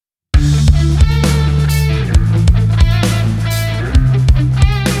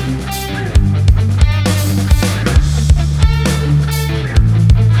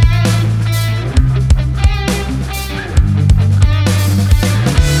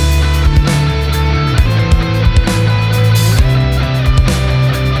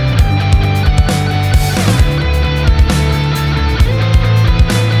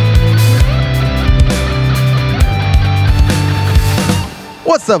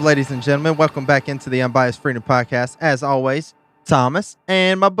up, ladies and gentlemen? Welcome back into the Unbiased Freedom Podcast. As always, Thomas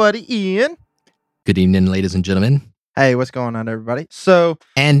and my buddy Ian. Good evening, ladies and gentlemen. Hey, what's going on, everybody? So,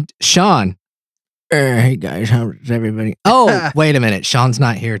 And Sean. Hey guys, how's everybody? Oh, wait a minute. Sean's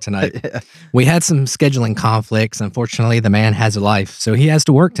not here tonight. yeah. We had some scheduling conflicts. Unfortunately, the man has a life, so he has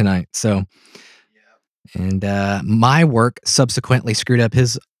to work tonight. And my work subsequently screwed up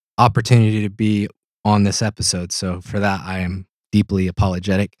his opportunity to be on this episode. So for that, I am deeply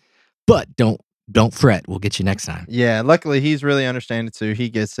apologetic. But don't fret. We'll get you next time. Yeah, luckily he's really understanding too. He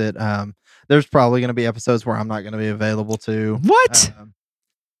gets it. There's probably going to be episodes where I'm not going to be available too. What?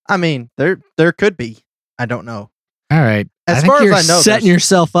 I mean, there could be. I don't know. All right. As I think far as you're I know, setting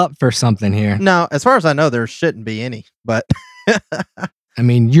yourself up for something here. No, as far as I know, there shouldn't be any. But I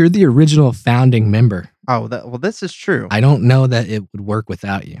mean, you're the original founding member. oh, well, this is true. I don't know that it would work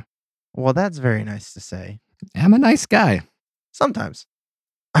without you. Well, that's very nice to say. I'm a nice guy. Sometimes.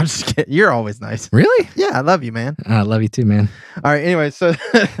 I'm just kidding. You're always nice. Really? Yeah, I love you, man. I love you too, man. All right. Anyway, so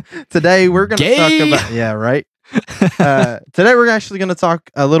today we're going to talk about. Yeah, right. Today we're actually going to talk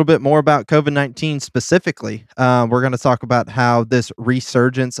a little bit more about COVID-19 specifically. We're going to talk about how this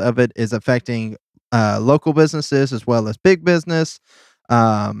resurgence of it is affecting local businesses as well as big business,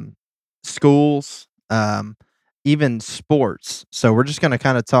 schools, even sports. So we're just going to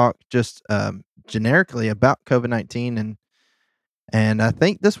kind of talk just generically about COVID-19 and I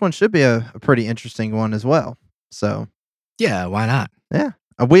think this one should be a pretty interesting one as well. So Yeah, why not? yeah,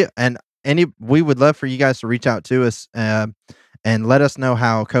 we would love for you guys to reach out to us and let us know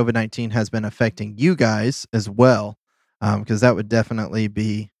how COVID-19 has been affecting you guys as well, because that would definitely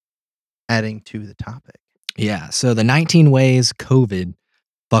be adding to the topic. Yeah, so the 19 ways COVID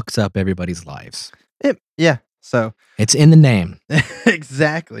fucks up everybody's lives. Yeah, so It's in the name.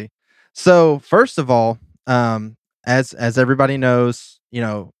 exactly. So first of all, as everybody knows,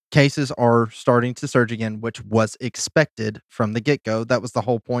 cases are starting to surge again, which was expected from the get-go. That was the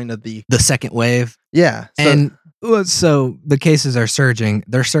whole point of the second wave. Yeah. So the cases are surging.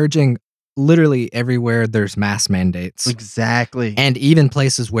 They're surging literally everywhere there's mask mandates. Exactly. And even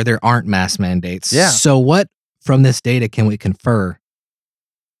places where there aren't mask mandates. Yeah. So what from this data can we confer?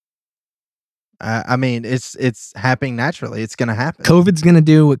 I mean, it's happening naturally. It's going to happen. COVID's going to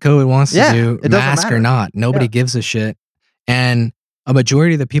do what COVID wants to do, it doesn't mask matter. or not. Nobody gives a shit. And a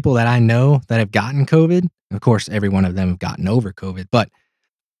majority of the people that I know that have gotten COVID, of course, every one of them have gotten over COVID, but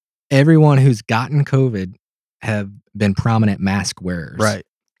everyone who's gotten COVID have been prominent mask wearers. Right.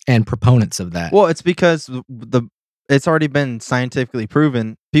 And proponents of that. Well, it's because it's already been scientifically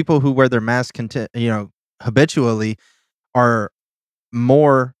proven. People who wear their mask, habitually, are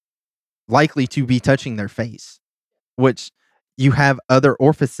more likely to be touching their face, which you have other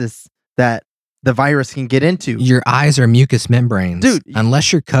orifices that the virus can get into. Your eyes are mucous membranes. Dude.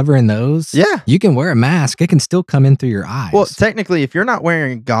 Unless you're covering those, you can wear a mask. It can still come in through your eyes. Well, technically, if you're not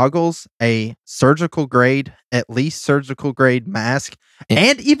wearing goggles, a at least surgical grade mask,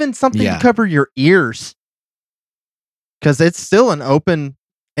 and even something to cover your ears, because it's still an open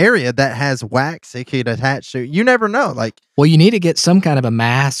area that has wax it could attach to. You never know. Well, you need to get some kind of a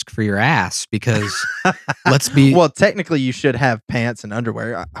mask for your ass because well, technically you should have pants and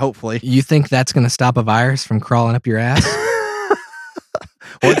underwear, hopefully. You think that's going to stop a virus from crawling up your ass?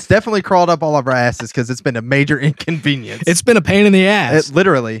 Well, it's definitely crawled up all of our asses because it's been a major inconvenience. It's been a pain in the ass.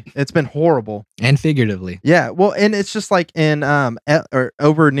 Literally, it's been horrible. And figuratively. Yeah, well, and it's just like in or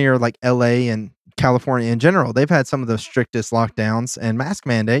over near like LA and California in general, they've had some of the strictest lockdowns and mask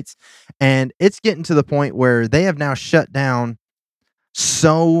mandates, and it's getting to the point where they have now shut down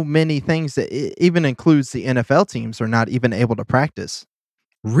so many things that it even includes the NFL teams are not even able to practice.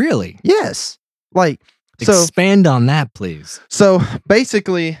 Really? Yes. Expand on that, please. So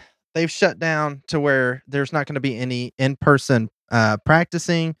basically, they've shut down to where there's not going to be any in-person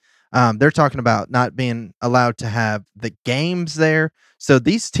practicing. They're talking about not being allowed to have the games there. So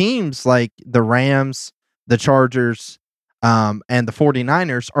these teams like the Rams, the Chargers, and the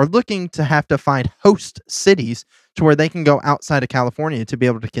 49ers are looking to have to find host cities to where they can go outside of California to be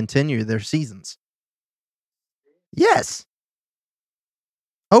able to continue their seasons. Yes.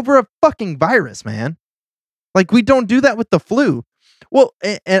 Over a fucking virus, man. Like, we don't do that with the flu. Well,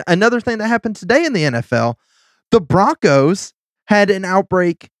 and another thing that happened today in the NFL, the Broncos had an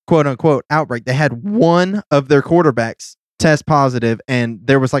outbreak, quote unquote outbreak. They had one of their quarterbacks test positive, and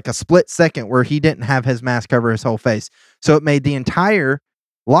there was like a split second where he didn't have his mask cover his whole face. So it made the entire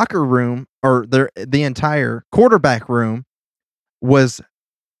locker room or the entire quarterback room was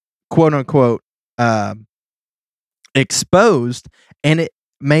quote unquote exposed, and it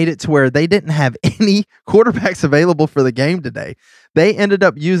made it to where they didn't have any quarterbacks available for the game today. They ended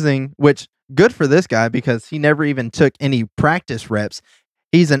up using, which good for this guy because he never even took any practice reps.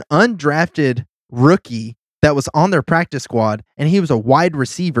 He's an undrafted rookie that was on their practice squad, and he was a wide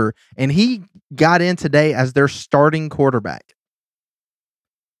receiver, and he got in today as their starting quarterback.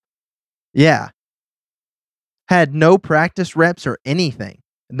 Yeah. Had no practice reps or anything.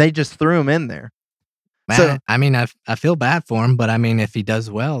 They just threw him in there. Man, So I mean, I feel bad for him, but I mean, if he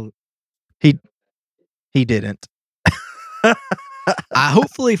does well, he didn't.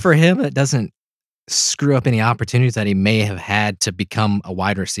 hopefully for him, it doesn't screw up any opportunities that he may have had to become a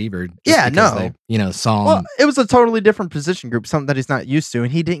wide receiver. Yeah, because no. they, saw Well, him. it was a totally different position group, something that he's not used to,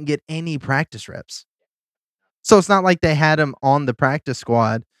 and he didn't get any practice reps. So it's not like they had him on the practice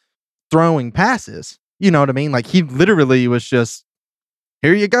squad throwing passes. You know what I mean? Like he literally was just,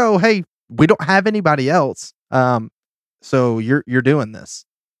 here you go. Hey, we don't have anybody else. So you're doing this.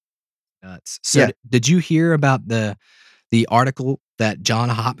 Nuts. So Yeah. did you hear about the article that John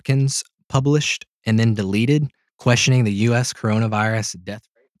Hopkins published and then deleted, questioning the U.S. coronavirus death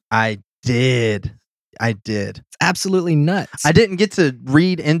rate? I did. It's absolutely nuts. I didn't get to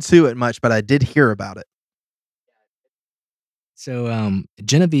read into it much, but I did hear about it. So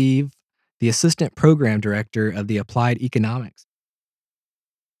Genevieve, the assistant program director of the Applied Economics,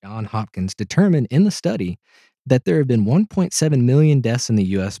 John Hopkins, determined in the study that there have been 1.7 million deaths in the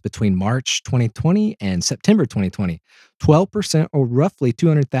U.S. between March 2020 and September 2020, 12% or roughly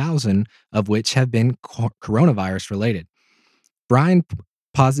 200,000 of which have been coronavirus related. Brian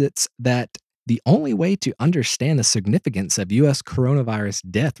posits that the only way to understand the significance of U.S. coronavirus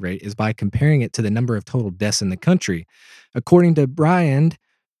death rate is by comparing it to the number of total deaths in the country. According to Brian,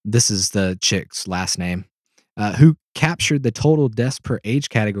 this is the chick's last name, who captured the total deaths per age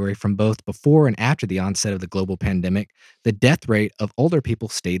category from both before and after the onset of the global pandemic, the death rate of older people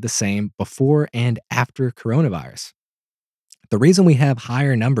stayed the same before and after coronavirus. The reason we have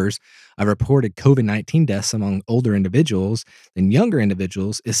higher numbers of reported COVID-19 deaths among older individuals than younger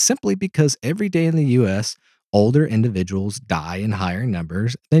individuals is simply because every day in the US, older individuals die in higher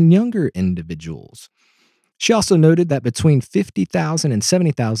numbers than younger individuals. She also noted that between 50,000 and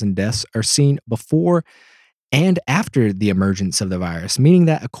 70,000 deaths are seen before and after the emergence of the virus, meaning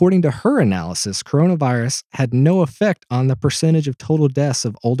that according to her analysis, coronavirus had no effect on the percentage of total deaths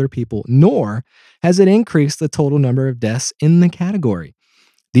of older people, nor has it increased the total number of deaths in the category.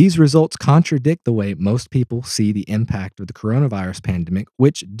 These results contradict the way most people see the impact of the coronavirus pandemic,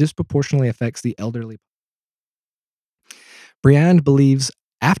 which disproportionately affects the elderly. Briand believes,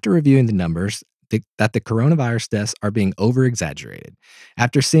 after reviewing the numbers, that the coronavirus deaths are being over-exaggerated.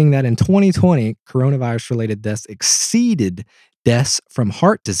 After seeing that in 2020, coronavirus-related deaths exceeded deaths from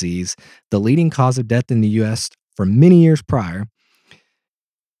heart disease, the leading cause of death in the U.S. for many years prior,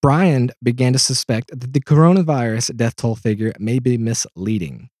 Briand began to suspect that the coronavirus death toll figure may be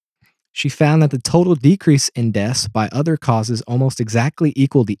misleading. She found that the total decrease in deaths by other causes almost exactly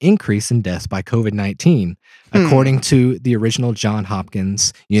equaled the increase in deaths by COVID-19, according to the original Johns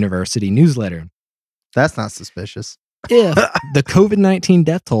Hopkins University newsletter. That's not suspicious. If the COVID-19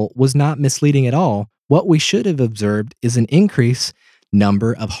 death toll was not misleading at all, what we should have observed is an increased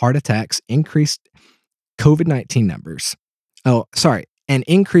number of heart attacks, increased COVID-19 numbers. An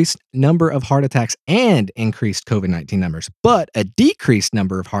increased number of heart attacks and increased COVID-19 numbers, but a decreased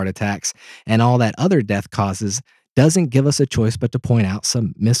number of heart attacks and all that other death causes doesn't give us a choice but to point out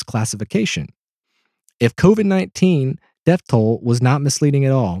some misclassification. If COVID-19 death toll was not misleading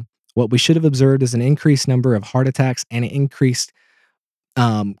at all, what we should have observed is an increased number of heart attacks and an increased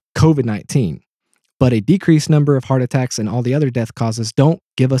COVID-19. But a decreased number of heart attacks and all the other death causes don't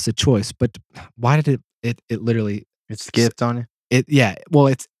give us a choice. But why did it literally... It skipped on you?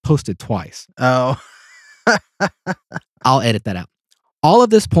 It's posted twice. Oh. I'll edit that out. All of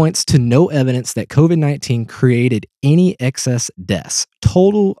this points to no evidence that COVID-19 created any excess deaths.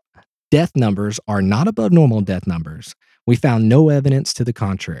 Total death numbers are not above normal death numbers. We found no evidence to the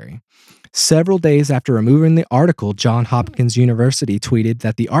contrary. Several days after removing the article, Johns Hopkins University tweeted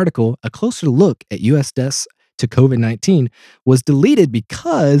that the article, a closer look at U.S. deaths to COVID-19, was deleted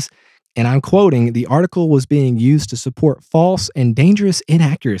because, and I'm quoting, the article was being used to support false and dangerous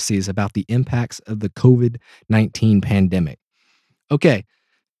inaccuracies about the impacts of the COVID-19 pandemic. Okay,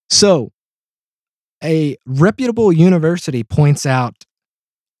 so a reputable university points out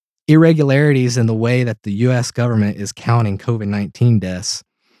irregularities in the way that the U.S. government is counting COVID-19 deaths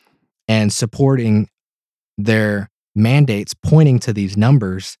and supporting their mandates pointing to these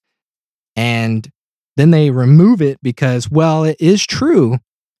numbers. And then they remove it because, well, it is true.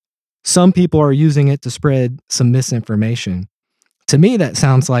 Some people are using it to spread some misinformation. To me, that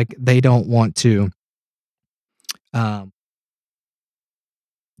sounds like they don't want to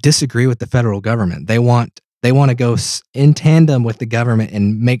disagree with the federal government. They want to go in tandem with the government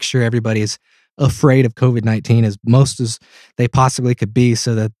and make sure everybody's afraid of COVID-19 as most as they possibly could be,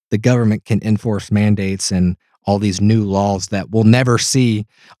 so that the government can enforce mandates and all these new laws that we'll never see.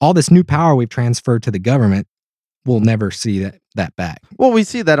 All this new power we've transferred to the government, we'll never see that back. Well, we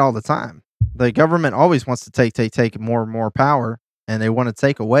see that all the time. The government always wants to take more and more power, and they want to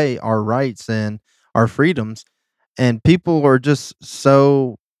take away our rights and our freedoms. And people are just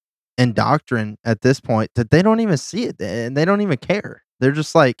so indoctrined at this point that they don't even see it and they don't even care. They're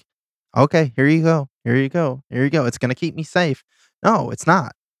just like, okay, here you go. Here you go. Here you go. It's going to keep me safe. No, it's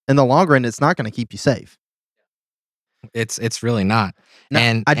not. In the long run, it's not going to keep you safe. It's really not. Now,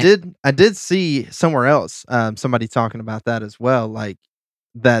 And I did see somewhere else somebody talking about that as well, like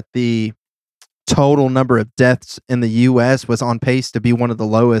that the total number of deaths in the US was on pace to be one of the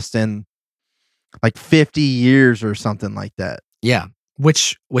lowest in like 50 years or something like that. yeah,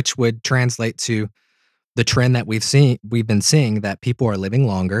 which would translate to the trend that we've been seeing, that people are living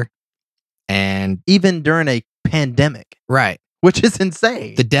longer, and Even during a pandemic, right, which is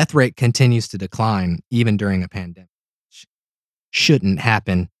insane. the death rate continues to decline even during a pandemic. Shouldn't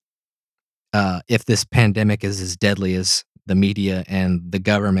happen if this pandemic is as deadly as the media and the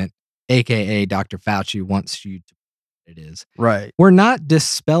government, aka Dr. Fauci, wants you to. It is. Right. We're not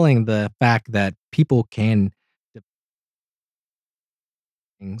dispelling the fact that people can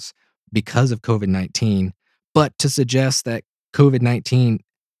things because of COVID-19, but to suggest that COVID-19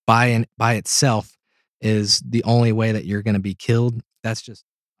 by itself is the only way that you're going to be killed, that's just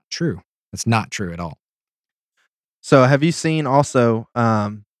not true. It's not true at all. So have you seen also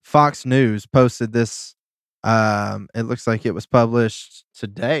Fox News posted this it looks like it was published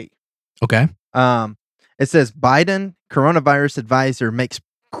today. Okay. It says Biden coronavirus advisor makes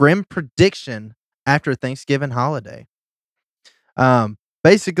grim prediction after Thanksgiving holiday.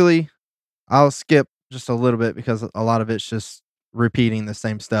 Basically, I'll skip just a little bit because a lot of it's just repeating the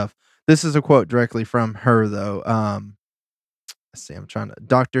same stuff. This is a quote directly from her, though. Let's see, I'm trying to.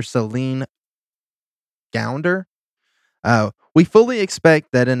 Dr. Celine Gounder. We fully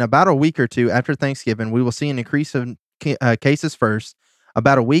expect that in about a week or two after Thanksgiving, we will see an increase in cases first.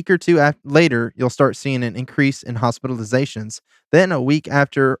 About a week or two later, you'll start seeing an increase in hospitalizations. Then a week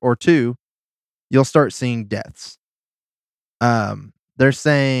after or two, you'll start seeing deaths. They're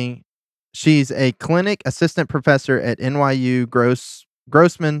saying she's a clinic assistant professor at NYU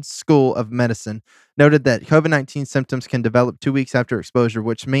Grossman School of Medicine, noted that COVID-19 symptoms can develop 2 weeks after exposure,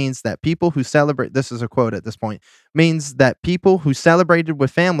 which means that people who celebrate, this is a quote at this point, means that people who celebrated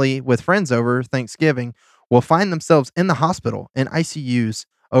with family, with friends over Thanksgiving, will find themselves in the hospital in ICUs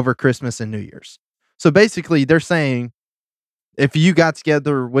over Christmas and New Year's. So basically, they're saying if you got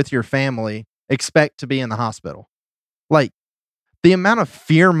together with your family, expect to be in the hospital. Like, the amount of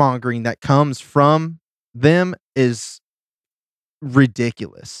fear mongering that comes from them is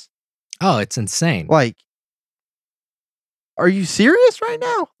ridiculous. Oh, it's insane. Like, are you serious right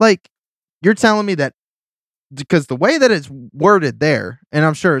now? Like, you're telling me that because the way that it's worded there, and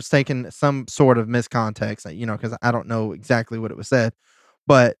I'm sure it's taken some sort of miscontext, because I don't know exactly what it was said,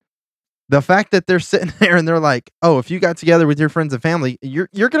 but the fact that they're sitting there and they're like, "Oh, if you got together with your friends and family, you're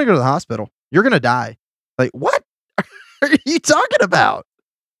gonna go to the hospital. You're gonna die." Like, what are you talking about?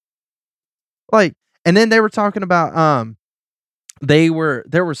 Like, and then they were talking about there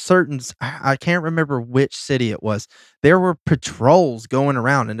were certain I can't remember which city it was. There were patrols going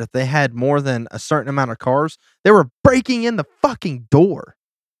around, and if they had more than a certain amount of cars, they were breaking in the fucking door.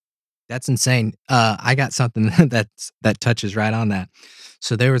 That's insane. I got something that touches right on that.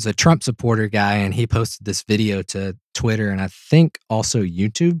 So there was a Trump supporter guy, and he posted this video to Twitter and I think also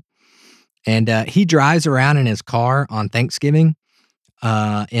YouTube. And he drives around in his car on Thanksgiving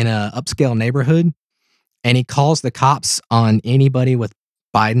in a upscale neighborhood, and he calls the cops on anybody with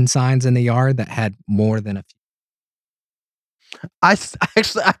Biden signs in the yard that had more than a few. I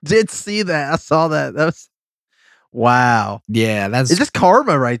did see that. I saw that. That was wow. Yeah, It's just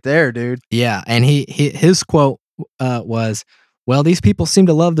karma right there, dude. Yeah, and his quote was, "Well, these people seem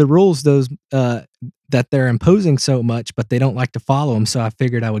to love the rules that they're imposing so much, but they don't like to follow them. So I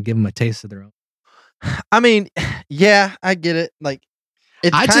figured I would give them a taste of their own." I mean, yeah, I get it. Like,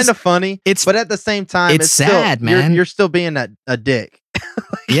 it's kind of funny, but at the same time, it's sad, still, man. You're still being a dick.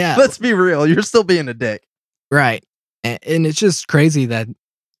 Like, yeah, let's be real. You're still being a dick, right? And it's just crazy that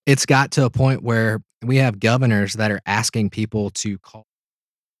it's got to a point where we have governors that are asking people to call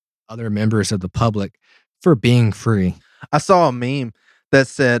other members of the public for being free. I saw a meme that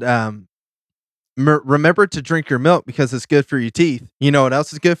said, remember to drink your milk because it's good for your teeth. You know what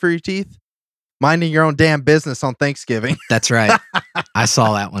else is good for your teeth? Minding your own damn business on Thanksgiving. That's right. I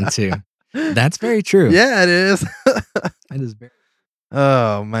saw that one too. That's very true. Yeah, it is. It is very.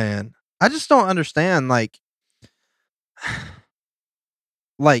 Oh man, I just don't understand. Like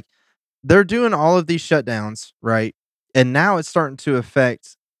they're doing all of these shutdowns, right? And now it's starting to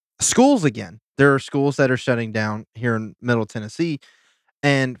affect schools again. There are schools that are shutting down here in Middle Tennessee,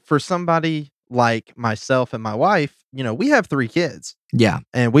 and for somebody like myself and my wife, we have 3 kids Yeah.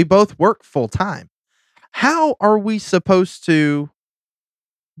 and we both work full time. How are we supposed to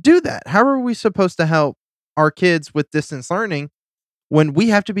do that? How are we supposed to help our kids with distance learning when we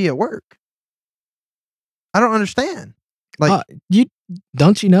have to be at work? I don't understand. Like, You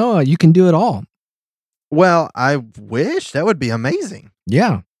don't you know you can do it all. well, I wish that would be amazing.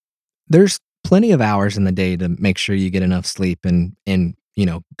 Yeah. There's plenty of hours in the day to make sure you get enough sleep and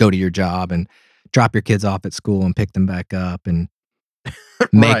go to your job and drop your kids off at school and pick them back up and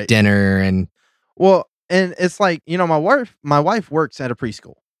make Right. dinner and Well, and it's like, my wife works at a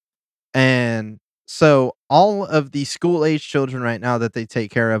preschool. And so all of the school age children right now that they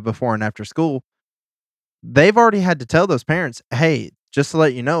take care of before and after school, they've already had to tell those parents, "Hey, just to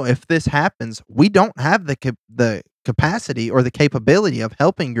let you know, if this happens, we don't have the capacity or the capability of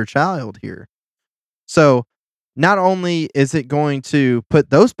helping your child here." So, not only is it going to put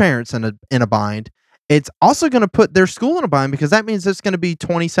those parents in a bind, it's also going to put their school in a bind because that means it's going to be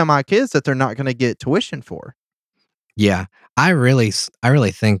 20 some odd kids that they're not going to get tuition for. yeah. I really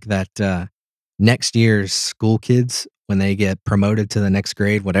think that next year's school kids, when they get promoted to the next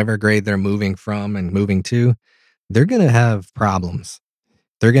grade, whatever grade they're moving from and moving to, they're gonna have problems.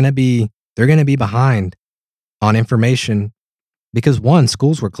 They're gonna be behind on information because one,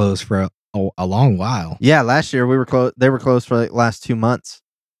 schools were closed for a long while. Yeah, last year they were closed for like last 2 months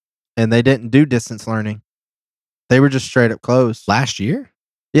and they didn't do distance learning. They were just straight up closed. Last year?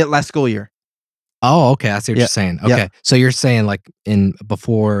 Yeah, last school year. Oh, okay. I see what Yeah, you're saying. yeah. Okay. So you're saying like in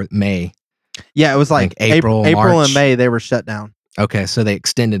before May. Yeah, it was like April, April March. and May they were shut down. Okay. So they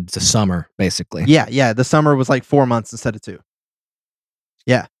extended to summer, basically. Yeah, the summer was like 4 months instead of 2.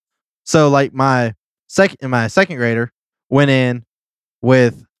 Yeah. So like my second grader went in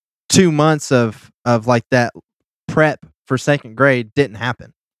with 2 months of like that prep for second grade didn't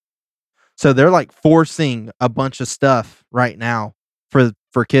happen. So they're like forcing a bunch of stuff right now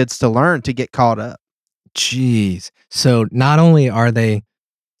for kids to learn to get caught up. Jeez. So not only are they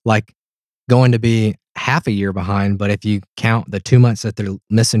like going to be half a year behind, but if you count the 2 months that they're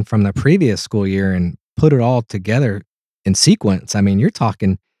missing from the previous school year and put it all together in sequence, I mean, you're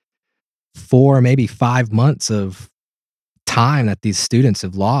talking 4, maybe 5 months of time that these students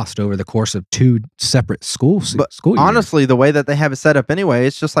have lost over the course of 2 separate school years. Honestly, the way that they have it set up anyway,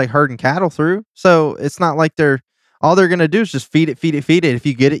 it's just like herding cattle through. So it's not like all they're gonna do is just feed it, feed it, feed it. If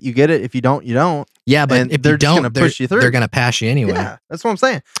you get it, you get it. If you don't, you don't. Yeah, but And if they're you just don't, gonna push you through. they're going to pass you anyway. Yeah, that's what I'm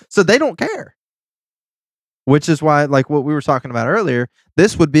saying. So they don't care. Which is why, like what we were talking about earlier,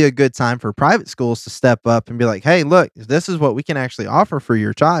 this would be a good time for private schools to step up and be like, "Hey, look, this is what we can actually offer for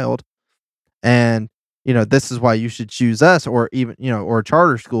your child, and this is why you should choose us, or even or a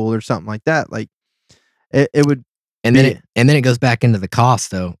charter school or something like that." Like it would, And then it goes back into the cost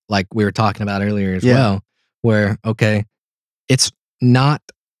though, like we were talking about earlier as well, where okay, it's not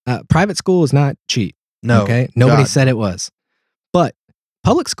private school is not cheap. no, Okay, nobody God, said it was, but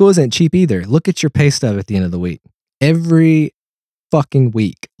public school isn't cheap either. Look at your pay stub at the end of the week. Every fucking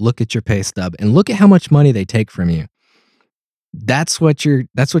week, look at your pay stub and look at how much money they take from you. That's what you're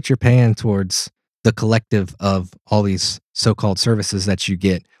paying towards the collective of all these so-called services that you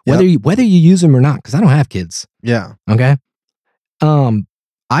get, whether you use them or not. Because I don't have kids. yeah, Okay.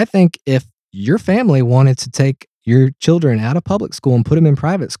 I think if your family wanted to take your children out of public school and put them in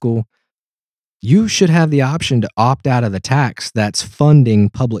private school, you should have the option to opt out of the tax that's funding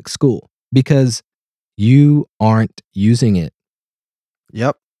public school because you aren't using it.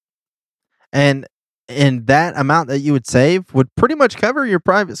 yep, and that amount that you would save would pretty much cover your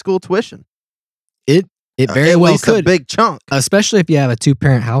private school tuition. It very At well least could, a big chunk. especially if you have a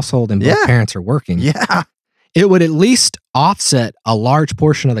 2-parent household and both Yeah. parents are working. Yeah. It would at least offset a large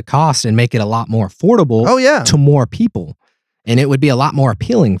portion of the cost and make it a lot more affordable Oh yeah. to more people. And it would be a lot more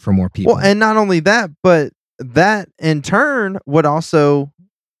appealing for more people. Well, and not only that, but that in turn would also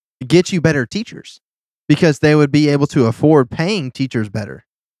get you better teachers because they would be able to afford paying teachers better.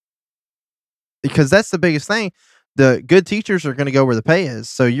 Because that's the biggest thing. The good teachers are going to go where the pay is.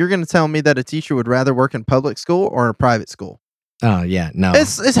 So you're going to tell me that a teacher would rather work in public school or a private school? Oh, yeah. No.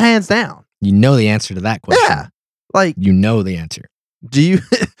 It's hands down. You know the answer to that question. Yeah. Like, You know the answer. do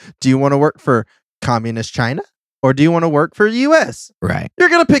you want to work for communist China or do you want to work for US? Right. You're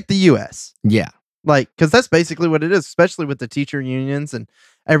going to pick the US. Yeah. Like, because that's basically what it is, especially with the teacher unions and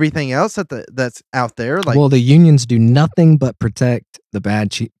everything else that's out there. Like, well, the unions do nothing but protect the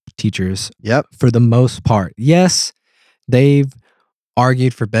bad teachers yep. for the most part. Yes, they've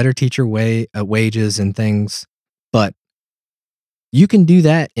argued for better teacher wages and things, but you can do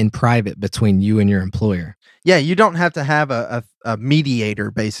that in private between you and your employer. Yeah, you don't have to have a mediator,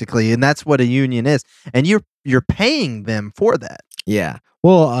 basically, and that's what a union is. And you're paying them for that. Yeah.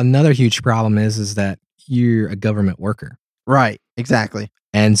 Well, another huge problem is that you're a government worker. Right. Exactly.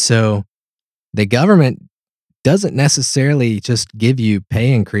 And so the government doesn't necessarily just give you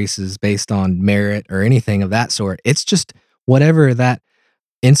pay increases based on merit or anything of that sort. It's just whatever that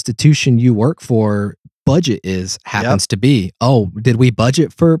institution you work for budget happens to be. Oh, did we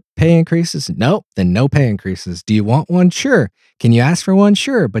budget for pay increases? No, then no pay increases. Do you want one? Sure. Can you ask for one?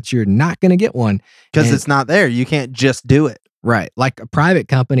 Sure, but you're not going to get one because it's not there. You can't just do it. Right. Like a private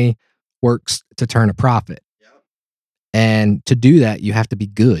company works to turn a profit. And to do that, you have to be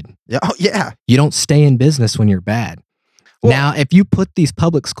good. Yeah. Oh, yeah. You don't stay in business when you're bad. Well, now, if you put these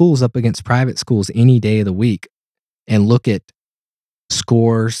public schools up against private schools any day of the week and look at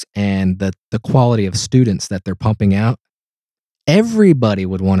scores and the quality of students that they're pumping out, everybody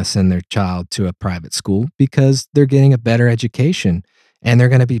would want to send their child to a private school because they're getting a better education and they're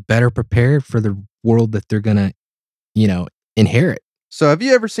going to be better prepared for the world that they're going to, inherit. So have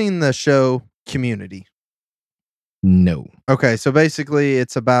you ever seen the show Community? No. Okay, so basically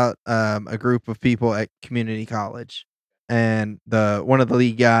it's about a group of people at community college, and one of the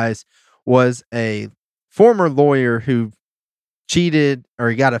lead guys was a former lawyer who cheated, or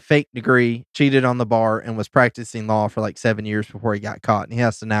he got a fake degree, cheated on the bar, and was practicing law for like 7 years before he got caught, and he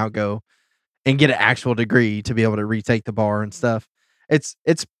has to now go and get an actual degree to be able to retake the bar and stuff. It's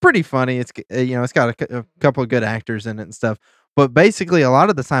pretty funny. It's it's got a couple of good actors in it and stuff. But basically, a lot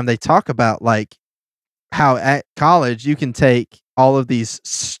of the time they talk about like how at college you can take all of these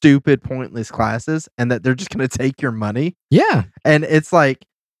stupid, pointless classes, and that they're just going to take your money. Yeah, and it's like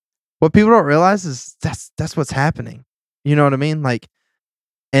what people don't realize is that's what's happening. You know what I mean? Like,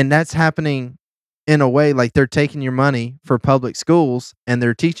 and that's happening in a way like they're taking your money for public schools and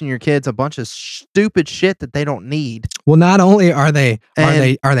they're teaching your kids a bunch of stupid shit that they don't need. Well, not only are they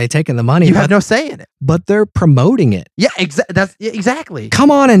taking the money, you have no say in it, but they're promoting it. Yeah, exactly. Come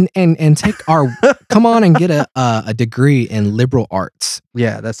on and take our come on and get a degree in liberal arts.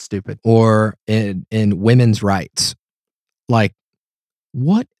 Yeah, that's stupid. Or in women's rights. Like,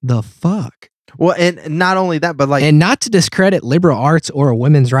 what the fuck? Well, and not only that, but like, and not to discredit liberal arts or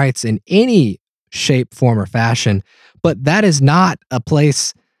women's rights in any shape, form, or fashion, but that is not a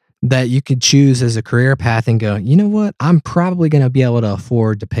place that you could choose as a career path and go, you know what? I'm probably going to be able to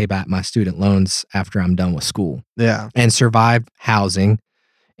afford to pay back my student loans after I'm done with school. Yeah. And survive housing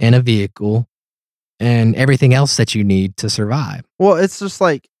and a vehicle and everything else that you need to survive. Well, it's just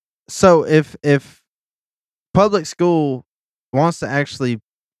like, so if public school wants to actually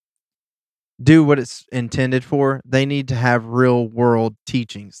do what it's intended for, they need to have real world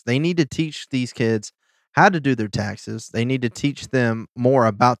teachings. They need to teach these kids how to do their taxes. They need to teach them more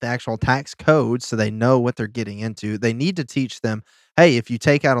about the actual tax code so they know what they're getting into. They need to teach them, hey, if you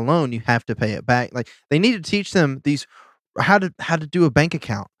take out a loan, you have to pay it back. Like, they need to teach them these how to do a bank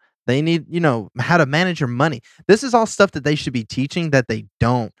account. They need, how to manage your money. This is all stuff that they should be teaching that they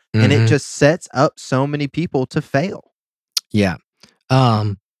don't. Mm-hmm. And it just sets up so many people to fail. Yeah.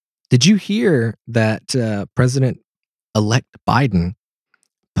 Did you hear that President-elect Biden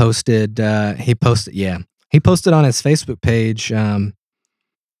posted? He posted on his Facebook page. Well,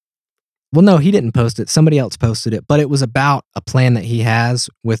 no, he didn't post it. Somebody else posted it, but it was about a plan that he has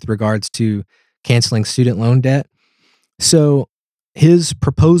with regards to canceling student loan debt. So his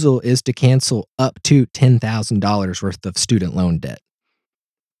proposal is to cancel up to $10,000 worth of student loan debt.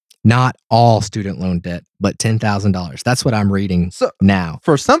 Not all student loan debt, but $10,000. That's what I'm reading now.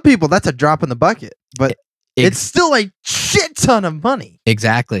 For some people, that's a drop in the bucket, but it's still a shit ton of money.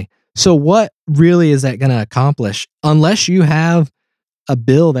 Exactly. So what really is that going to accomplish? Unless you have a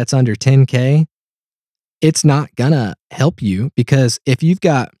bill that's under $10K, it's not going to help you, because if you've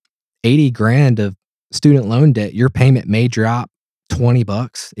got $80,000 of student loan debt, your payment may drop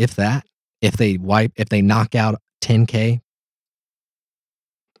 $20, if that, if they knock out $10K.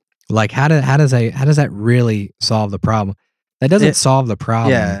 Like, how does that really solve the problem? That doesn't solve the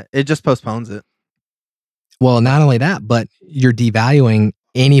problem. Yeah, it just postpones it. Well, not only that, but you're devaluing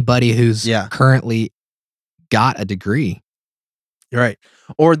anybody who's currently got a degree. Right.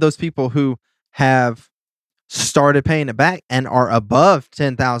 Or those people who have started paying it back and are above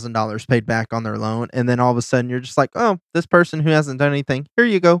 $10,000 paid back on their loan, and then all of a sudden you're just like, oh, this person who hasn't done anything, here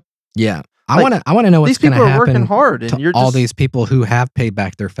you go. Yeah. Like, I want to know what's these going to people are working happen hard, and to you're all just these people who have paid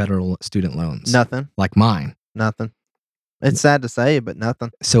back their federal student loans, nothing. like mine. It's sad to say, but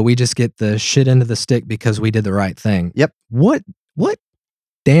nothing. So we just get the shit end of the stick because we did the right thing. Yep. What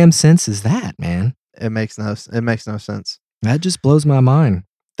damn sense is that, man? It makes no sense. That just blows my mind.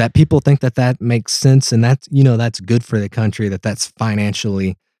 That people think that makes sense, and that's that's good for the country. That's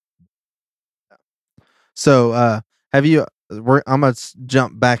financially. So, have you? I'm gonna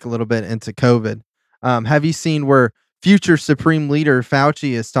jump back a little bit into COVID. Have you seen where future Supreme Leader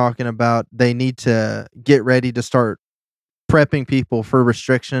Fauci is talking about they need to get ready to start prepping people for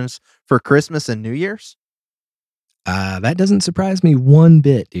restrictions for Christmas and New Year's? That doesn't surprise me one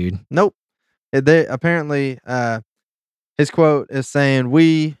bit, dude. Nope. They apparently his quote is saying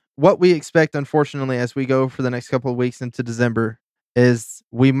what we expect, unfortunately, as we go for the next couple of weeks into December is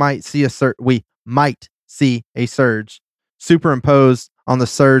we might see a surge superimposed on the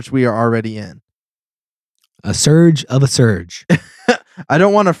surge we are already in. A surge of a surge. I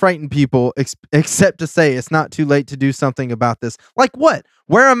don't want to frighten people except to say it's not too late to do something about this. Like what?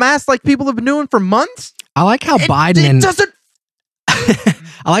 Wear a mask like people have been doing for months? I like how Biden doesn't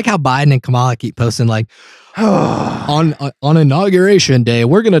I like how Biden and Kamala keep posting like on Inauguration Day,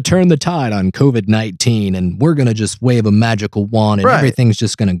 we're going to turn the tide on COVID-19 and we're going to just wave a magical wand and everything's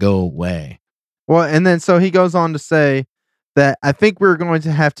just going to go away. Well, and then so he goes on to say that I think we're going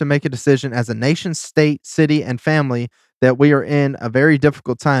to have to make a decision as a nation, state, city, and family that we are in a very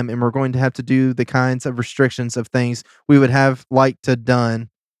difficult time and we're going to have to do the kinds of restrictions of things we would have liked to done,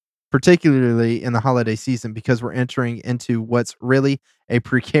 particularly in the holiday season, because we're entering into what's really a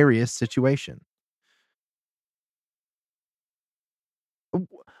precarious situation.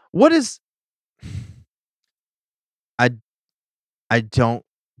 What is... I don't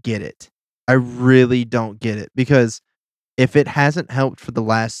get it. I really don't get it, because if it hasn't helped for the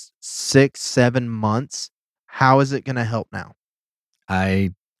last 6-7 months, how is it going to help now?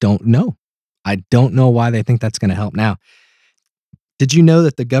 I don't know. I don't know why they think that's going to help now. Did you know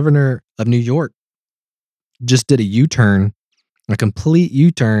that the governor of New York just did a U-turn, a complete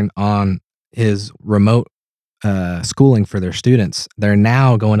U-turn on his remote schooling for their students? They're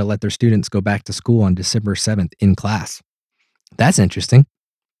now going to let their students go back to school on December 7th in class. That's interesting.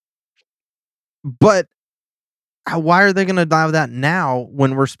 But why are they going to allow that now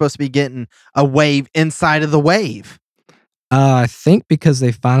when we're supposed to be getting a wave inside of the wave? I think because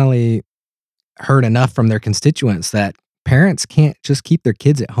they finally heard enough from their constituents that parents can't just keep their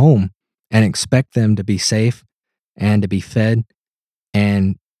kids at home and expect them to be safe and to be fed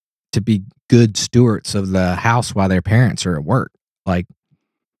and to be good stewards of the house while their parents are at work. Like,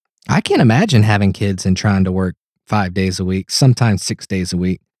 I can't imagine having kids and trying to work 5 days a week, sometimes 6 days a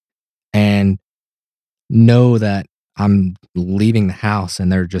week, and know that I'm leaving the house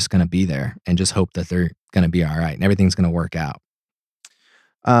and they're just going to be there and just hope that they're going to be all right and everything's going to work out.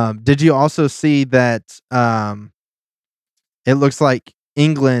 Did you also see that it looks like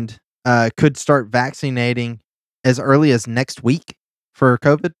England could start vaccinating as early as next week for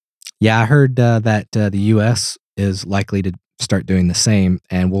COVID? Yeah, I heard that the U.S. is likely to start doing the same,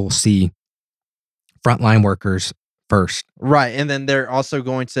 and we'll see frontline workers first. Right, and then they're also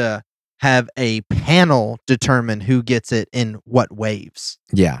going to have a panel determine who gets it in what waves.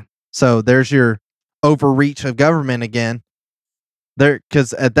 Yeah. So there's your overreach of government again.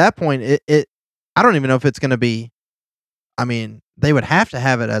 Because at that point, it I don't even know if it's going to be. I mean, they would have to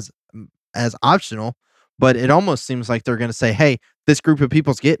have it as optional, but it almost seems like they're going to say, "Hey, this group of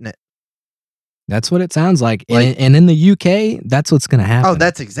people's getting it." That's what it sounds like. And in the UK, that's what's going to happen. Oh,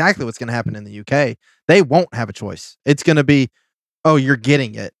 that's exactly what's going to happen in the UK. They won't have a choice. It's going to be, "Oh, you're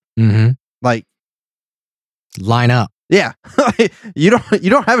getting it." Mm-hmm. Like, line up. Yeah, you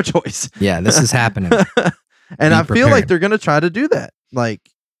don't have a choice. Yeah, this is happening. And I feel like they're going to try to do that. Like,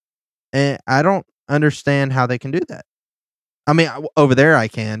 and I don't understand how they can do that. I mean, over there I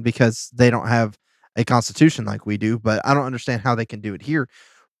can because they don't have a constitution like we do, but I don't understand how they can do it here.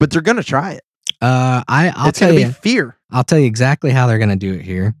 But they're going to try it. It's going to be fear. I'll tell you exactly how they're going to do it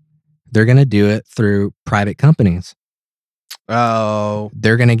here. They're going to do it through private companies. Oh.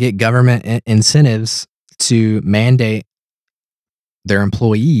 They're going to get government incentives to mandate their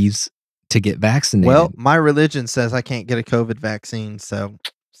employees to get vaccinated. Well, my religion says I can't get a COVID vaccine, so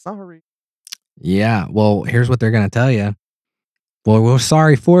sorry. Yeah, well, here's what they're going to tell you. Well, we're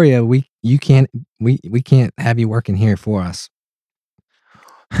sorry for you. We can't have you working here for us.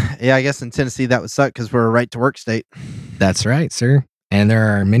 Yeah, I guess in Tennessee that would suck because we're a right to work state. That's right, sir. And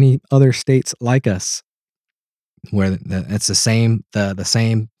there are many other states like us. where it's the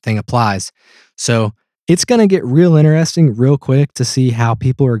same thing applies. So it's going to get real interesting real quick to see how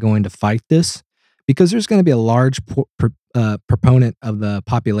people are going to fight this, because there's going to be a large proponent of the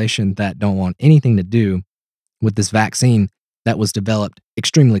population that don't want anything to do with this vaccine that was developed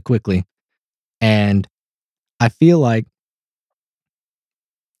extremely quickly. And I feel like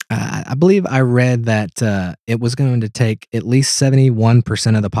I believe I read that it was going to take at least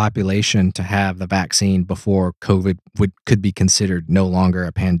 71% of the population to have the vaccine before COVID could be considered no longer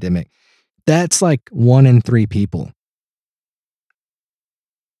a pandemic. That's like 1 in 3 people.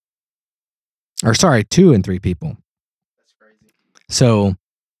 Or sorry, 2 in 3 people. That's crazy. So,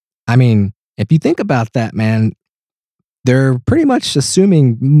 I mean, if you think about that, man, they're pretty much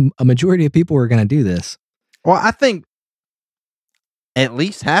assuming a majority of people are going to do this. Well, I think at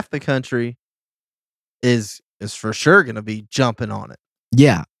least half the country is for sure going to be jumping on it.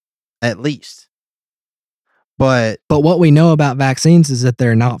 Yeah. At least. But what we know about vaccines is that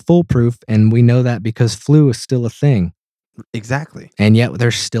they're not foolproof, and we know that because flu is still a thing. Exactly. And yet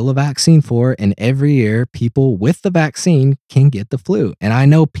there's still a vaccine for it, and every year people with the vaccine can get the flu. And I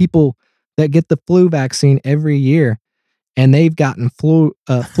know people that get the flu vaccine every year, and they've gotten flu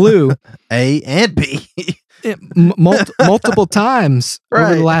A and B multiple times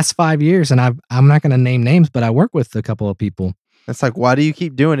over the last 5 years. And I'm not going to name names, but I work with a couple of people. It's like, why do you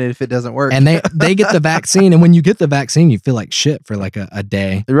keep doing it if it doesn't work? And they get the vaccine, and when you get the vaccine, you feel like shit for like a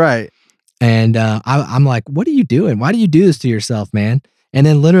day. Right. And I'm like, what are you doing? Why do you do this to yourself, man? And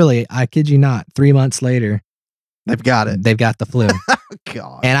then literally, I kid you not, 3 months later, they've got it. They've got the flu.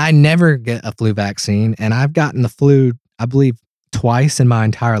 God. And I never get a flu vaccine, and I've gotten the flu, I believe, twice in my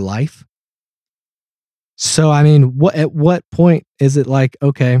entire life. So, I mean, at what point is it like,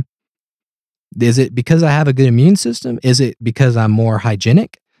 okay, is it because I have a good immune system? Is it because I'm more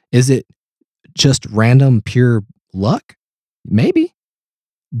hygienic? Is it just random, pure luck? Maybe.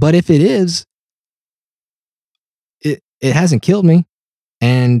 But if it is, it hasn't killed me,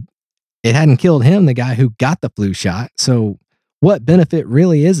 and it hadn't killed him, the guy who got the flu shot. So what benefit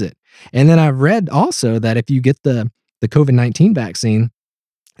really is it? And then I've read also that if you get the COVID-19 vaccine,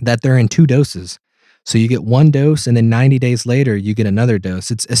 that they're in 2 doses. So you get 1 dose, and then 90 days later, you get another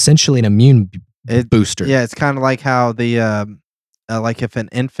dose. It's essentially an immune booster. Yeah, it's kind of like how the like if an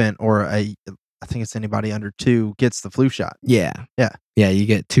infant or I think it's anybody under 2 gets the flu shot. Yeah. You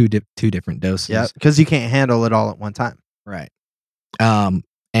get two different doses. Yeah, because you can't handle it all at one time. Right.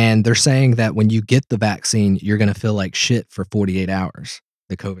 And they're saying that when you get the vaccine, you're going to feel like shit for 48 hours.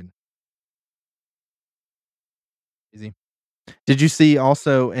 The COVID. Easy. Did you see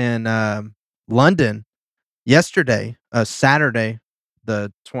also in London yesterday, Saturday,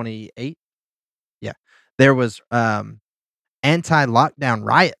 the 28th? Yeah, there was anti-lockdown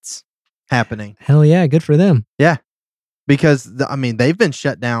riots happening. Hell yeah, good for them. Yeah, because they've been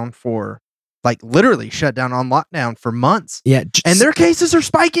shut down for literally shut down on lockdown for months. Yeah, and their cases are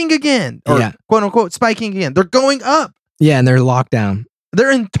spiking again, or quote unquote spiking again. They're going up. Yeah, and they're locked down.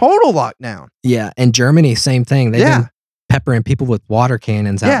 They're in total lockdown. Yeah, and Germany, same thing. They've been peppering people with water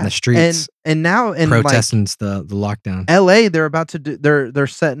cannons out in the streets. And now in protesting the lockdown. LA, they're about to do. They're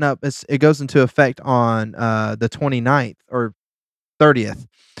setting up. It goes into effect on the 29th or 30th.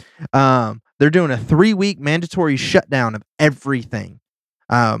 They're doing a 3-week mandatory shutdown of everything.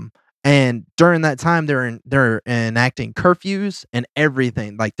 And during that time, they're enacting curfews and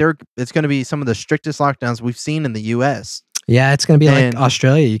everything. It's going to be some of the strictest lockdowns we've seen in the U.S. Yeah, it's going to be like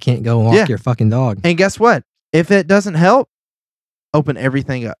Australia. You can't go walk your fucking dog. And guess what? If it doesn't help, open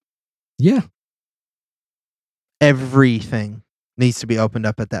everything up. Yeah. Everything needs to be opened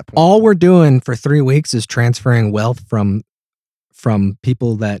up at that point. All we're doing for 3 weeks is transferring wealth from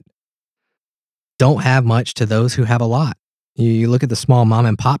people that don't have much to those who have a lot. You look at the small mom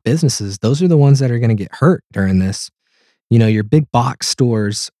and pop businesses, those are the ones that are going to get hurt during this. Your big box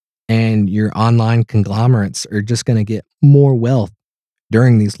stores and your online conglomerates are just going to get more wealth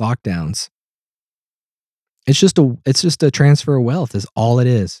during these lockdowns. It's just a transfer of wealth is all it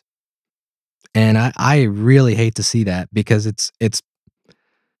is. And I really hate to see that, because it's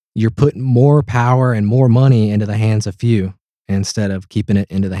you're putting more power and more money into the hands of few instead of keeping it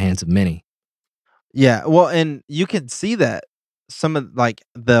into the hands of many. Yeah, well, and you can see that some of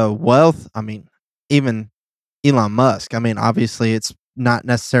the wealth, even Elon Musk, obviously it's not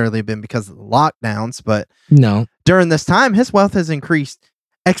necessarily been because of the lockdowns, but no, during this time, his wealth has increased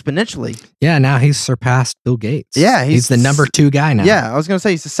exponentially. Yeah, now he's surpassed Bill Gates. Yeah, he's the number 2 guy now. Yeah, I was going to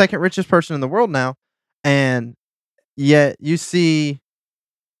say he's the second richest person in the world now. And yet you see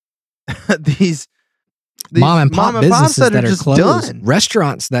these These mom and pop businesses that that are just closed, done.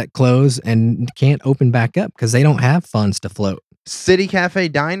 restaurants that close and can't open back up because they don't have funds to float. City Cafe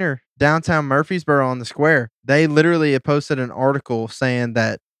Diner, downtown Murfreesboro on the square. They literally had posted an article saying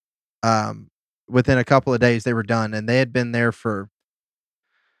that within a couple of days they were done, and they had been there for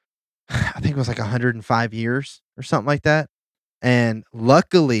I think it was like 105 years or something like that. And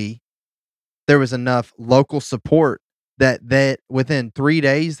luckily, there was enough local support that within 3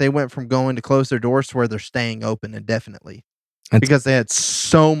 days they went from going to close their doors to where they're staying open indefinitely because they had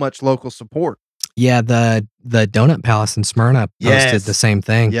so much local support. Yeah, the Donut Palace in Smyrna posted the same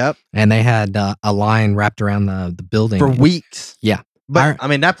thing. Yep. And they had a line wrapped around the building for weeks. Yeah. But I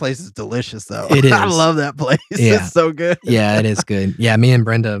mean, that place is delicious, though. It is. I love that place. Yeah. It's so good. Yeah, it is good. Yeah, me and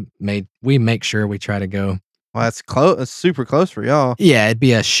Brenda make sure we try to go. Well, that's close. It's super close for y'all. Yeah, it'd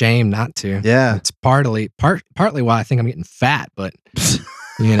be a shame not to. Yeah. It's partly why I think I'm getting fat, but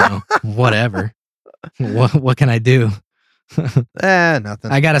you know, whatever. What can I do?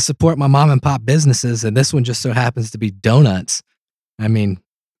 Nothing. I got to support my mom and pop businesses, and this one just so happens to be donuts. I mean,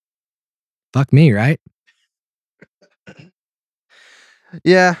 fuck me, right?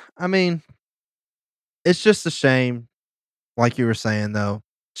 Yeah, I mean, it's just a shame, like you were saying, though,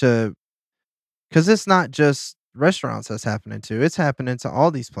 because it's not just restaurants that's happening to. It's happening to all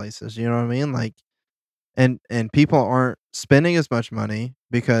these places. You know what I mean? Like, and people aren't spending as much money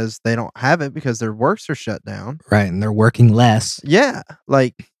because they don't have it because their works are shut down. Right, and they're working less. Yeah,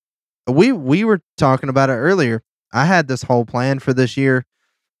 like we were talking about it earlier. I had this whole plan for this year,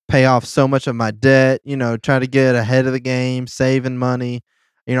 pay off so much of my debt, try to get ahead of the game, saving money.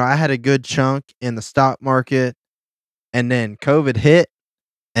 I had a good chunk in the stock market, and then COVID hit,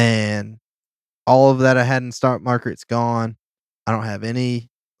 and all of that I had in the stock market's gone. I don't have any,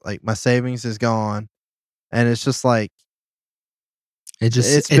 like, my savings is gone, and it's just like it's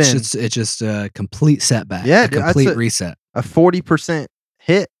just a complete setback. Yeah, a complete reset. A 40%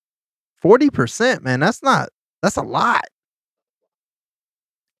 hit. 40%, man. That's a lot.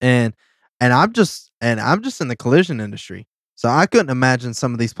 And I'm just in the collision industry. So I couldn't imagine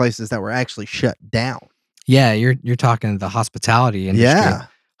some of these places that were actually shut down. Yeah, you're talking the hospitality industry. Yeah.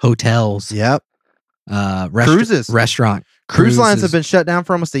 Hotels. Yep. Cruises. Restaurant. Cruise lines have been shut down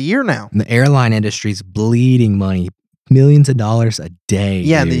for almost a year now. And the airline industry's bleeding money. Millions of dollars a day.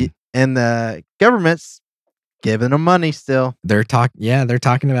 Yeah, dude. and the government's giving them money still. They're talking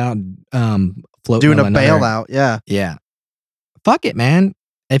about floating doing a bailout. Yeah. Yeah. Fuck it, man.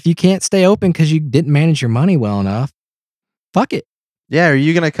 If you can't stay open because you didn't manage your money well enough, fuck it. Yeah, are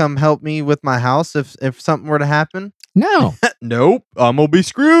you gonna come help me with my house if something were to happen? No. Nope. I'm gonna be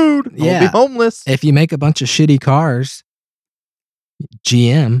screwed. I'm gonna be homeless. If you make a bunch of shitty cars,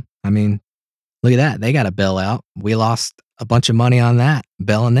 GM, I mean, look at that. They got a bailout. We lost a bunch of money on that,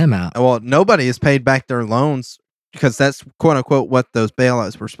 bailing them out. Well, nobody has paid back their loans because that's quote unquote what those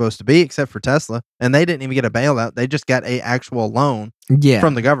bailouts were supposed to be, except for Tesla. And they didn't even get a bailout. They just got a actual loan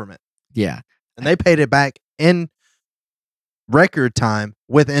from the government. Yeah. And they paid it back in record time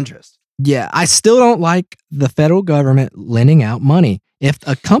with interest. Yeah. I still don't like the federal government lending out money. If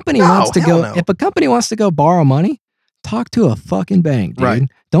a company wants to go borrow money, talk to a fucking bank, dude. Right.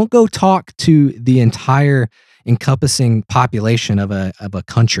 Don't go talk to the entire encompassing population of a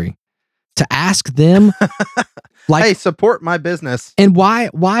country to ask them like, hey, support my business. And why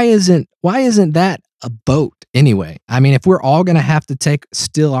isn't that a boat anyway? I mean, if we're all going to have to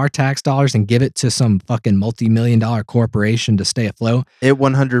steal our tax dollars and give it to some fucking multi-million-dollar corporation to stay afloat, it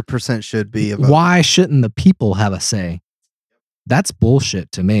 100% should be a vote. Why shouldn't the people have a say? That's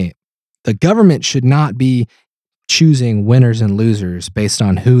bullshit to me. The government should not be choosing winners and losers based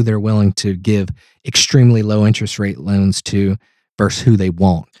on who they're willing to give extremely low interest rate loans to versus who they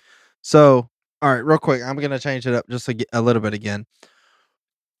won't. So, all right, real quick, I'm going to change it up just a little bit again.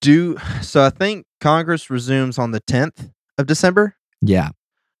 So I think Congress resumes on the 10th of December. Yeah.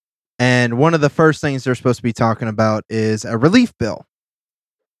 And one of the first things they're supposed to be talking about is a relief bill.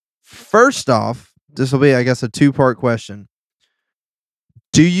 First off, this will be, I guess, a two-part question.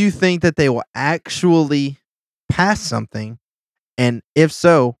 Do you think that they will actually pass something? And if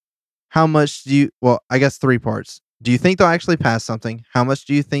so, how much I guess three parts. Do you think they'll actually pass something? How much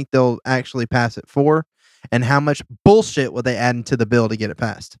do you think they'll actually pass it for? And how much bullshit will they add into the bill to get it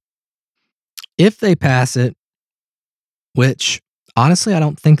passed? If they pass it, which honestly I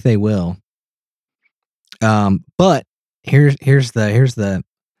don't think they will. But here's the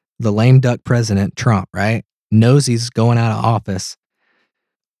lame duck president Trump, right? Knows he's going out of office.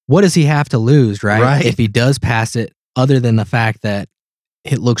 What does he have to lose, right? If he does pass it, other than the fact that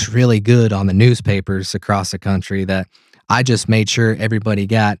it looks really good on the newspapers across the country that I just made sure everybody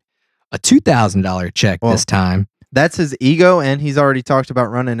got a $2,000 check Well, this time. That's his ego, and he's already talked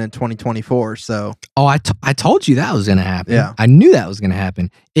about running in 2024. So, I told you that was going to happen. Yeah. I knew that was going to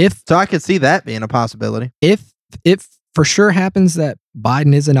happen. so I could see that being a possibility. If it for sure happens that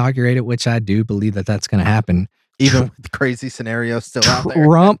Biden is inaugurated, which I do believe that that's going to happen, Even with the crazy scenarios still out there.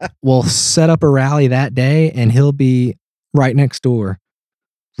 Trump will set up a rally that day, and he'll be right next door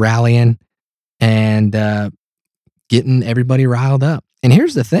rallying and getting everybody riled up. And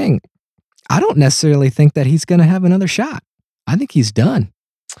here's the thing. I don't necessarily think that he's going to have another shot. I think he's done.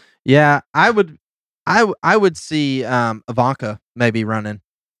 Yeah, I would see Ivanka maybe running.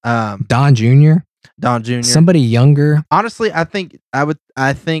 Don Jr., Don Jr. somebody younger. Honestly, I think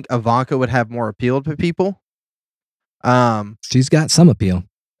Ivanka would have more appeal to people. She's got some appeal.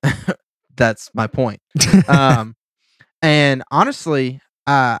 That's my point. And honestly,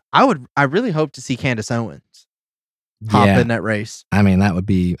 I really hope to see Candace Owens hop in that race. I mean, that would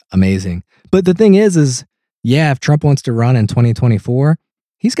be amazing. But the thing is, if Trump wants to run in 2024,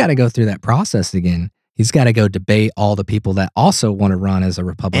 he's got to go through that process again. He's got to go debate all the people that also want to run as a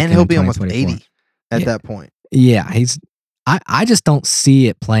Republican. And he'll be almost 80 at that point. Yeah, I just don't see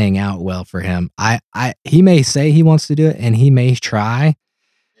it playing out well for him. He may say he wants to do it and he may try,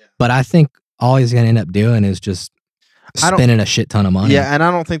 but I think all he's going to end up doing is just spending a shit ton of money. Yeah, and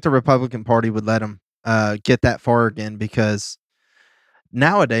I don't think the Republican Party would let him get that far again, because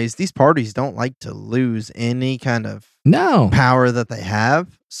nowadays these parties don't like to lose any kind of power that they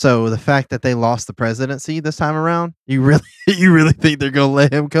have. So the fact that they lost the presidency this time around, you really think they're gonna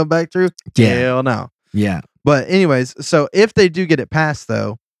let him come back through? Yeah. Hell no. Yeah. But anyways, so if they do get it passed,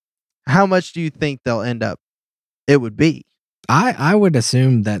 though, how much do you think they'll end up? It would be. I would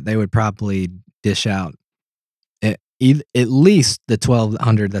assume that they would probably dish out at least the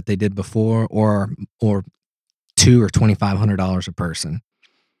 $1,200 that they did before, or $200 or $2,500 a person.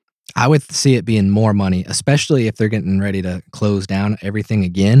 I would see it being more money, especially if they're getting ready to close down everything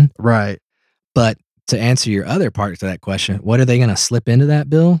again. Right. But to answer your other part to that question, what are they going to slip into that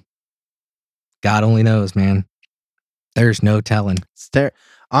bill? God only knows, man. There's no telling.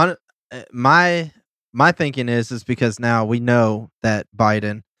 My thinking is because now we know that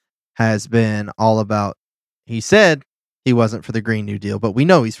Biden has been all about. He said he wasn't for the Green New Deal, but we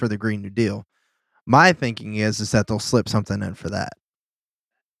know he's for the Green New Deal. My thinking is that they'll slip something in for that.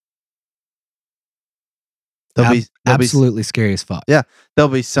 There'll be absolutely scary as fuck. Yeah,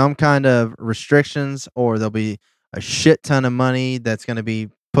 there'll be some kind of restrictions, or there'll be a shit ton of money that's going to be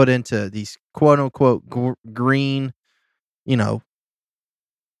put into these quote unquote green,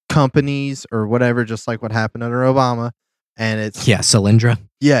 companies or whatever, just like what happened under Obama. And it's Solyndra.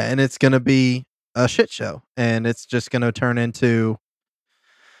 Yeah, and it's going to be a shit show, and it's just going to turn into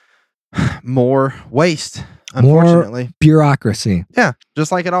more waste, unfortunately. More bureaucracy. Yeah,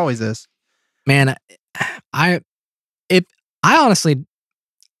 just like it always is. Man, I honestly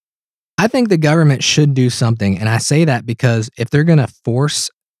think the government should do something, and I say that because if they're going to force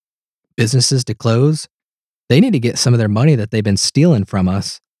businesses to close, they need to get some of their money that they've been stealing from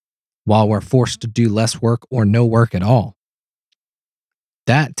us while we're forced to do less work or no work at all.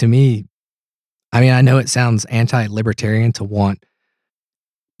 That, to me, I mean, I know it sounds anti-libertarian to want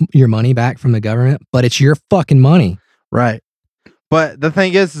your money back from the government, but it's your fucking money. Right. But the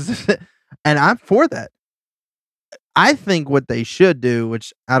thing is and I'm for that. I think what they should do,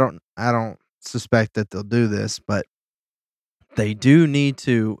 which I don't suspect that they'll do this, but they do need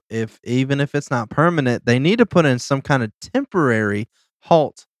to, even if it's not permanent, they need to put in some kind of temporary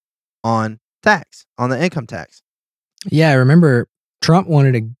halt on the income tax. Yeah, I remember Trump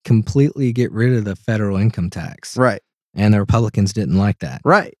wanted to completely get rid of the federal income tax. Right. And the Republicans didn't like that.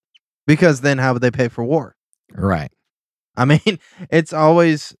 Right. Because then how would they pay for war? Right. I mean, it's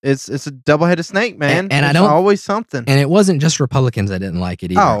always it's a double-headed snake, man. And it's always something. And it wasn't just Republicans that didn't like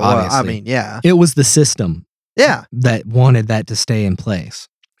it either. Oh, well, obviously. I mean, yeah. It was the system. Yeah. That wanted that to stay in place.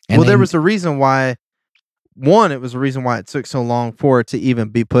 And there was a reason why. One, it was a reason why it took so long for it to even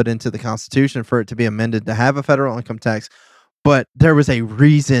be put into the Constitution, for it to be amended to have a federal income tax. But there was a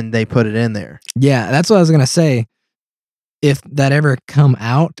reason they put it in there. Yeah, that's what I was gonna say. If that ever come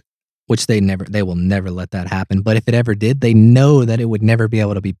out, which they will never let that happen. But if it ever did, they know that it would never be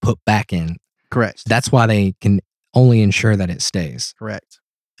able to be put back in. Correct. That's why they can only ensure that it stays. Correct.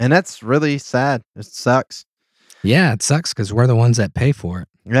 And that's really sad. It sucks. Yeah, it sucks because we're the ones that pay for it.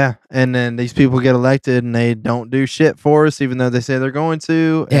 Yeah, and then these people get elected and they don't do shit for us, even though they say they're going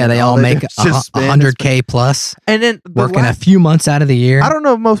to. Yeah, they all make $100K plus, and then working a few months out of the year. I don't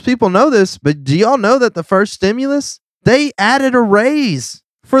know if most people know this, but do y'all know that the first stimulus, they added a raise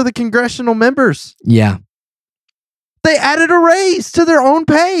for the congressional members? Yeah, they added a raise to their own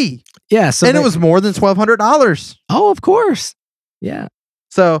pay. Yeah. So and it was more than $1,200. Oh, of course. Yeah.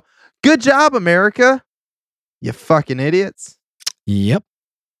 So good job, America. You fucking idiots. Yep.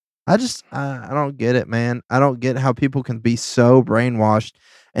 I don't get it, man. I don't get how people can be so brainwashed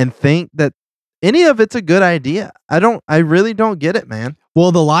and think that any of it's a good idea. I really don't get it, man.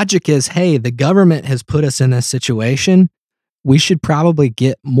 Well, the logic is, hey, the government has put us in this situation. We should probably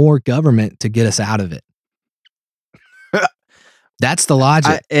get more government to get us out of it. That's the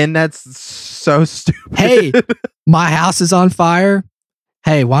logic. And that's so stupid. Hey, my house is on fire.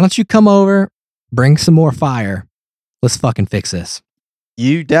 Hey, why don't you come over, bring some more fire? Let's fucking fix this.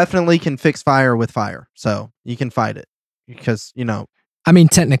 You definitely can fix fire with fire. So you can fight it because, I mean,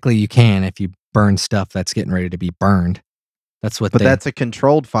 technically you can if you burn stuff that's getting ready to be burned. That's what that's a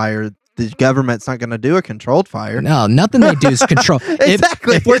controlled fire. The government's not going to do a controlled fire. No, nothing they do is control.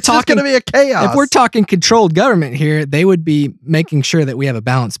 Exactly. If we're it's just talking, going to be a chaos. If we're talking controlled government here, they would be making sure that we have a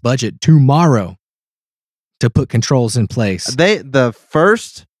balanced budget tomorrow to put controls in place. The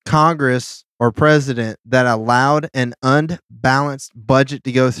first Congress or president that allowed an unbalanced budget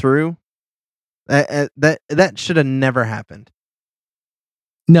to go through, that should have never happened.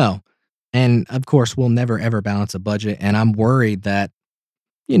 No. And of course, we'll never ever balance a budget. And I'm worried that,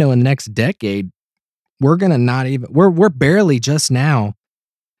 in the next decade, we're going to not even, we're barely just now,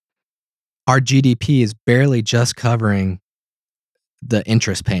 our GDP is barely just covering the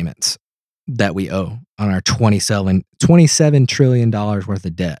interest payments that we owe on our $27 trillion worth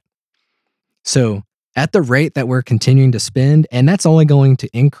of debt. So at the rate that we're continuing to spend, and that's only going to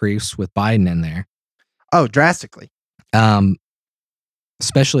increase with Biden in there. Oh, drastically.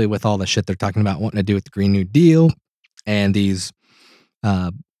 Especially with all the shit they're talking about wanting to do with the Green New Deal and these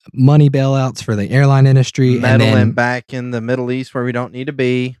money bailouts for the airline industry. Meddling back in the Middle East where we don't need to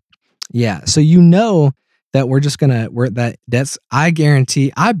be. Yeah. So that we're just gonna I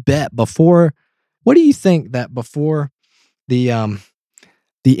guarantee, I bet before, what do you think that before the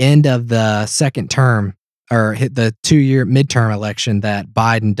end of the second term or hit the 2-year midterm election that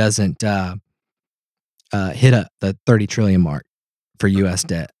Biden doesn't hit the 30 trillion mark for US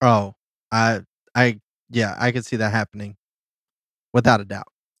debt? Oh, I could see that happening without a doubt.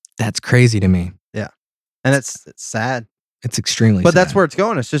 That's crazy to me. Yeah. And it's sad. It's extremely But sad. that's where it's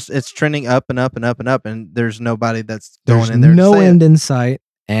going. It's trending up and up and up and up, and there's nobody that's there's going in there. No end in sight.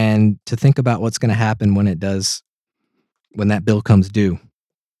 And to think about what's going to happen when that bill comes due,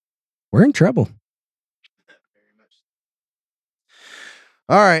 we're in trouble.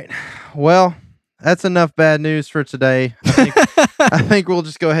 All right. Well, that's enough bad news for today. I think we'll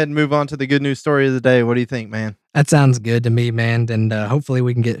just go ahead and move on to the good news story of the day. What do you think, man? That sounds good to me, man. And hopefully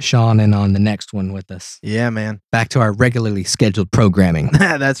we can get Sean in on the next one with us. Yeah, man. Back to our regularly scheduled programming.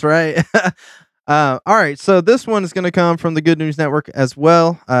 That's right. All right. So this one is going to come from the Good News Network as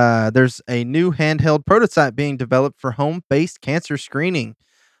well. There's a new handheld prototype being developed for home-based cancer screening.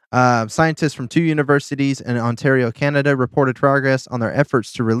 Scientists from 2 universities in Ontario, Canada, reported progress on their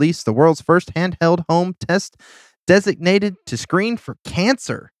efforts to release the world's first handheld home test designated to screen for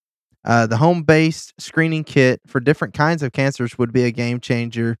cancer. The home-based screening kit for different kinds of cancers would be a game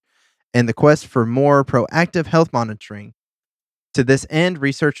changer in the quest for more proactive health monitoring. To this end,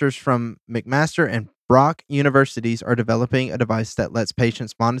 researchers from McMaster and Brock universities are developing a device that lets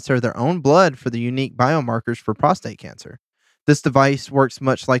patients monitor their own blood for the unique biomarkers for prostate cancer. This device works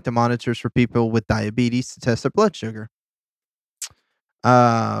much like the monitors for people with diabetes to test their blood sugar.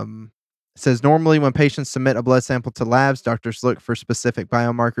 It says normally when patients submit a blood sample to labs, doctors look for specific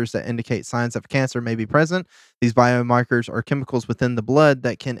biomarkers that indicate signs of cancer may be present. These biomarkers are chemicals within the blood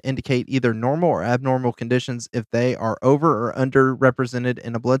that can indicate either normal or abnormal conditions if they are over or underrepresented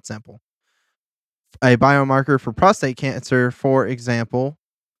in a blood sample. A biomarker for prostate cancer, for example,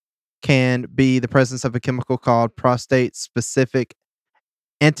 can be the presence of a chemical called prostate-specific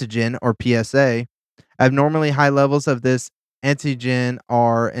antigen, or PSA. Abnormally high levels of this antigen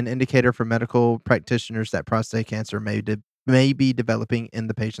are an indicator for medical practitioners that prostate cancer may be developing in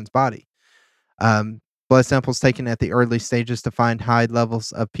the patient's body. Blood samples taken at the early stages to find high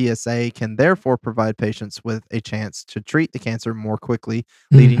levels of PSA can therefore provide patients with a chance to treat the cancer more quickly,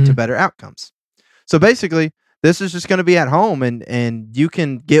 leading to better outcomes. So basically, this is just going to be at home, and you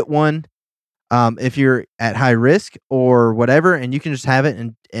can get one if you're at high risk or whatever, and you can just have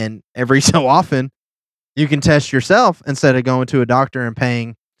it, and every so often you can test yourself instead of going to a doctor and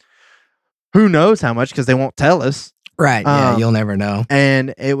paying who knows how much, because they won't tell us. Right. Yeah, you'll never know.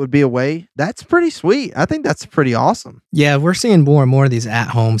 And it would be a way. That's pretty sweet. I think that's pretty awesome. Yeah, we're seeing more and more of these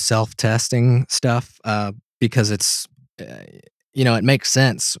at-home self-testing stuff because it's, it makes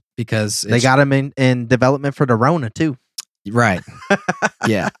sense because they got them in development for the Rona too. Right.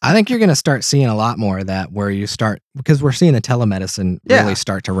 Yeah. I think you're going to start seeing a lot more of that where you start, because we're seeing the telemedicine Yeah. really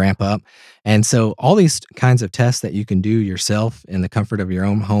start to ramp up. And so all these kinds of tests that you can do yourself in the comfort of your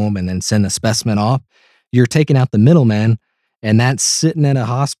own home and then send a specimen off, you're taking out the middleman, and that's sitting at a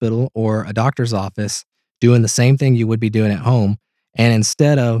hospital or a doctor's office doing the same thing you would be doing at home. And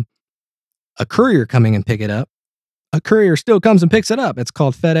instead of a courier coming and pick it up, a courier still comes and picks it up. It's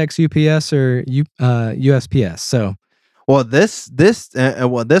called FedEx, UPS, or USPS. So, well, this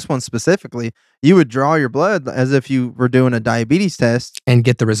one specifically, you would draw your blood as if you were doing a diabetes test and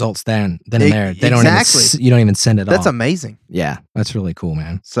get the results then and there. They don't exactly. you don't even send it off. That's amazing. Yeah, that's really cool,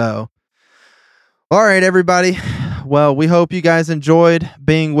 man. So, all right, everybody. Well, we hope you guys enjoyed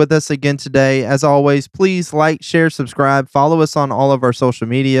being with us again today. As always, please like, share, subscribe, follow us on all of our social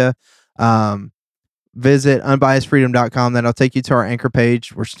media. Visit unbiasedfreedom.com. That'll take you to our Anchor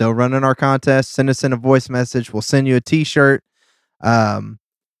page. We're still running our contest. Send us in a voice message. We'll send you a t-shirt. And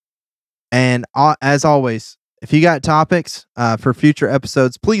as always, if you got topics for future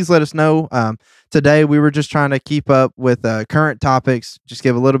episodes, please let us know. Today, we were just trying to keep up with current topics, just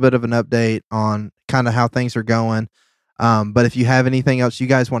give a little bit of an update on kind of how things are going. But if you have anything else you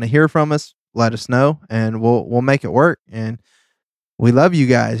guys want to hear from us, let us know, and we'll make it work. And we love you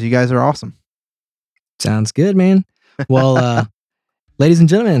guys. You guys are awesome. Sounds good, man. Well, ladies and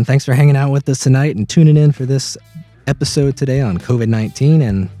gentlemen, thanks for hanging out with us tonight and tuning in for this episode today on COVID-19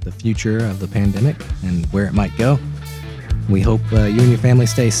 and the future of the pandemic and where it might go. We hope you and your family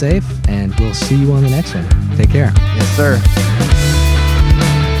stay safe, and we'll see you on the next one. Take care. Yes, sir.